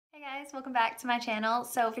Hi guys, welcome back to my channel.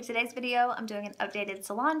 So for today's video, I'm doing an updated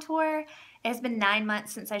salon tour. It has been 9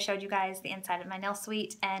 months since I showed you guys the inside of my nail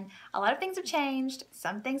suite, and a lot of things have changed.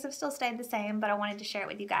 Some things have still stayed the same, but I wanted to share it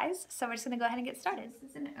with you guys. So we're just gonna go ahead and get started.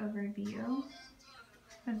 This is an overview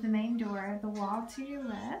of the main door, the wall to your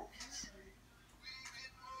left,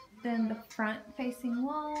 then the front facing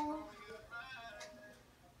wall,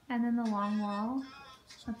 and then the long wall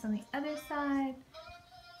that's on the other side,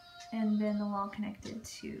 and then the wall connected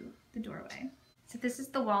to the doorway. So this is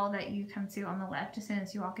the wall that you come to on the left as soon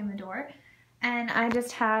as you walk in the door. And I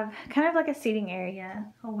just have kind of like a seating area,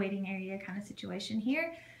 a waiting area kind of situation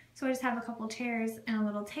here. So I just have a couple chairs and a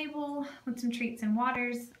little table with some treats and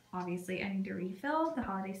waters. Obviously I need to refill. The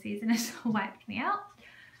holiday season has wiped me out.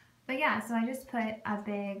 But yeah, so I just put a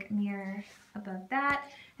big mirror above that,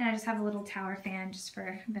 and I just have a little tower fan just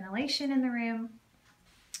for ventilation in the room.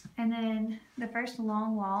 And then the first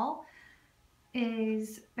long wall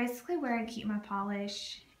is basically where I keep my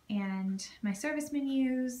polish and my service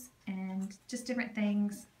menus and just different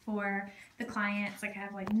things for the clients. Like I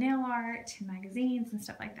have like nail art and magazines and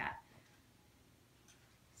stuff like that.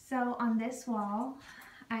 So on this wall,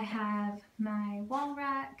 I have my wall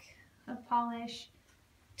rack of polish,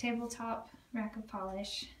 tabletop rack of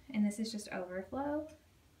polish, and this is just overflow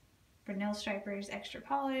for nail stripers, extra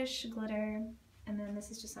polish, glitter. And then this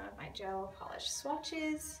is just some of my gel polish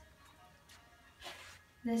swatches.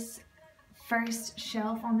 This first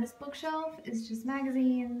shelf on this bookshelf is just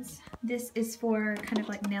magazines. This is for kind of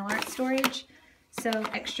like nail art storage. So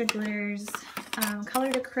extra glitters,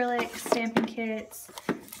 colored acrylic, stamping kits,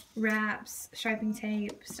 wraps, striping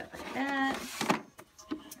tape, stuff like that.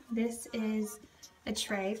 This is a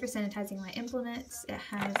tray for sanitizing my implements. It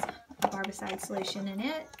has a barbicide solution in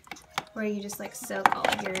it where you just like soak all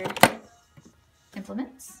of your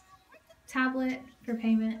implements. Tablet for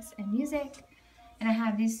payments and music. And I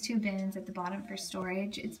have these two bins at the bottom for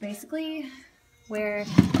storage. It's basically where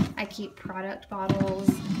I keep product bottles,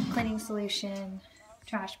 cleaning solution,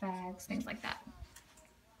 trash bags, things like that.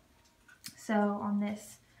 So on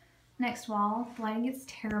this next wall, the lighting gets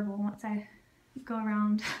terrible once I go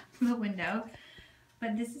around the window.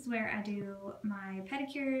 But this is where I do my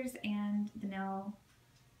pedicures and the nail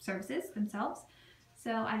services themselves.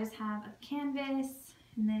 So I just have a canvas,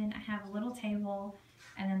 and then I have a little table,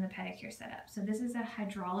 and then the pedicure setup. So this is a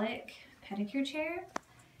hydraulic pedicure chair.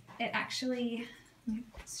 It actually, let me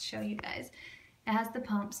show you guys. It has the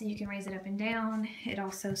pump so you can raise it up and down. It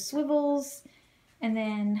also swivels, and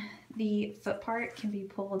then the foot part can be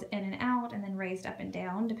pulled in and out and then raised up and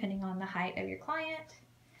down depending on the height of your client.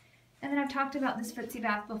 And then I've talked about this footsie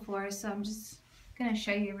bath before, so I'm just gonna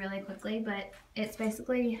show you really quickly, but it's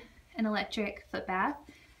basically an electric foot bath.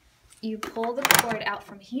 You pull the cord out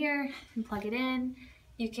from here and plug it in.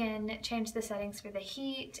 You can change the settings for the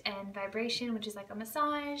heat and vibration, which is like a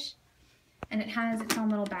massage. And it has its own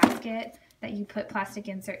little basket that you put plastic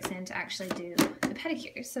inserts in to actually do the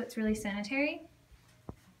pedicures. So it's really sanitary.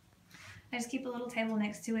 I just keep a little table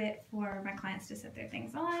next to it for my clients to set their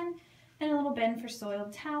things on, and a little bin for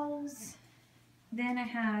soiled towels. Then I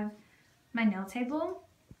have my nail table.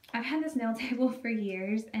 I've had this nail table for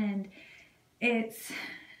years, and it's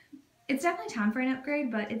definitely time for an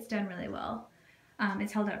upgrade, but it's done really well.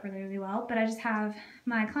 It's held up really, really well. But I just have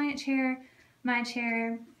my client chair, my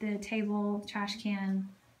chair, the table, trash can.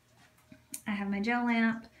 I have my gel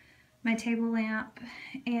lamp, my table lamp,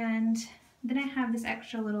 and then I have this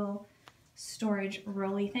extra little storage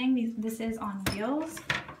rolly thing. This is on wheels,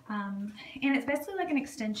 and it's basically like an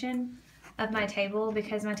extension of my table,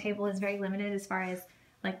 because my table is very limited as far as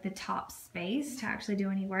like the top space to actually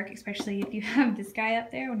do any work, especially if you have this guy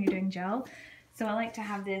up there when you're doing gel. So I like to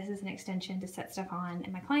have this as an extension to set stuff on,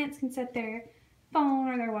 and my clients can set their phone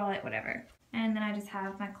or their wallet, whatever. And then I just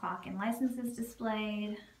have my clock and licenses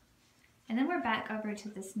displayed. And then we're back over to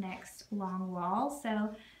this next long wall.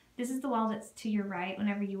 So this is the wall that's to your right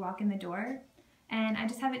whenever you walk in the door. And I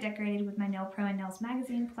just have it decorated with my Nail Pro and Nails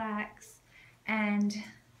magazine plaques. And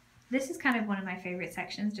this is kind of one of my favorite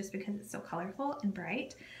sections just because it's so colorful and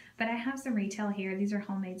bright. But I have some retail here. These are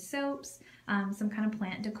homemade soaps, some kind of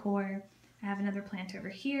plant decor. I have another plant over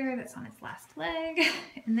here that's on its last leg.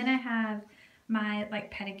 And then I have my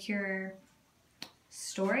like pedicure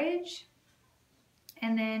storage.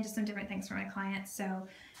 And then just some different things for my clients. So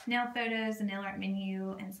nail photos, a nail art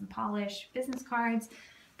menu, and some polish, business cards.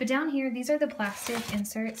 But down here, these are the plastic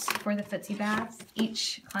inserts for the footsie baths.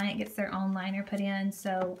 Each client gets their own liner put in,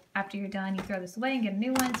 so after you're done, you throw this away and get a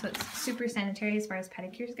new one, so it's super sanitary as far as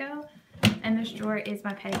pedicures go. And this drawer is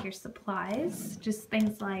my pedicure supplies, just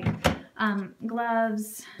things like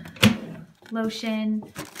gloves, lotion,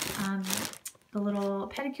 the little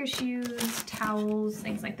pedicure shoes, towels,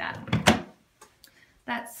 things like that.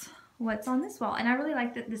 That's what's on this wall. And I really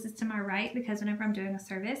like that this is to my right, because whenever I'm doing a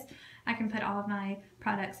service, I can put all of my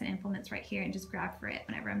products and implements right here and just grab for it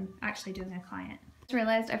whenever I'm actually doing a client. I just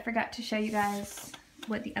realized I forgot to show you guys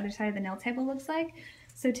what the other side of the nail table looks like.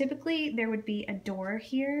 So typically there would be a door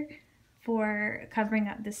here for covering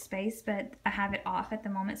up this space, but I have it off at the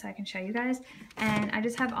moment so I can show you guys. And I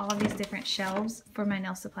just have all of these different shelves for my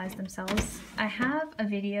nail supplies themselves. I have a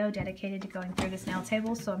video dedicated to going through this nail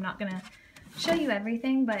table, so I'm not gonna show you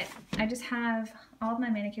everything, but I just have all of my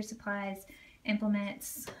manicure supplies,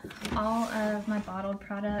 implements, all of my bottled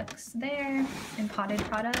products there, and potted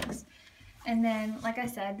products. And then, like I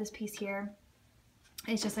said, this piece here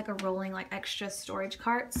is just like a rolling like extra storage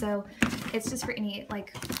cart, so it's just for any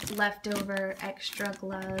like leftover extra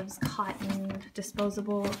gloves, cotton,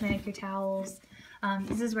 disposable manicure towels.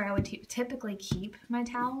 This is where I would typically keep my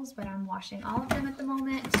towels, but I'm washing all of them at the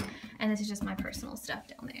moment, and this is just my personal stuff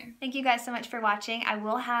down there. Thank you guys so much for watching. I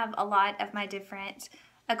will have a lot of my different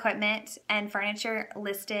equipment and furniture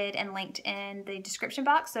listed and linked in the description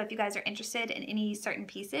box, so if you guys are interested in any certain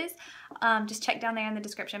pieces, just check down there in the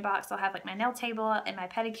description box. I'll have like my nail table and my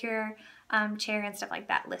pedicure chair and stuff like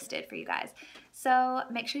that listed for you guys. So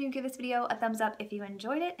make sure you give this video a thumbs up if you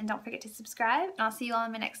enjoyed it, and don't forget to subscribe, and I'll see you all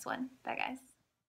in my next one. Bye guys.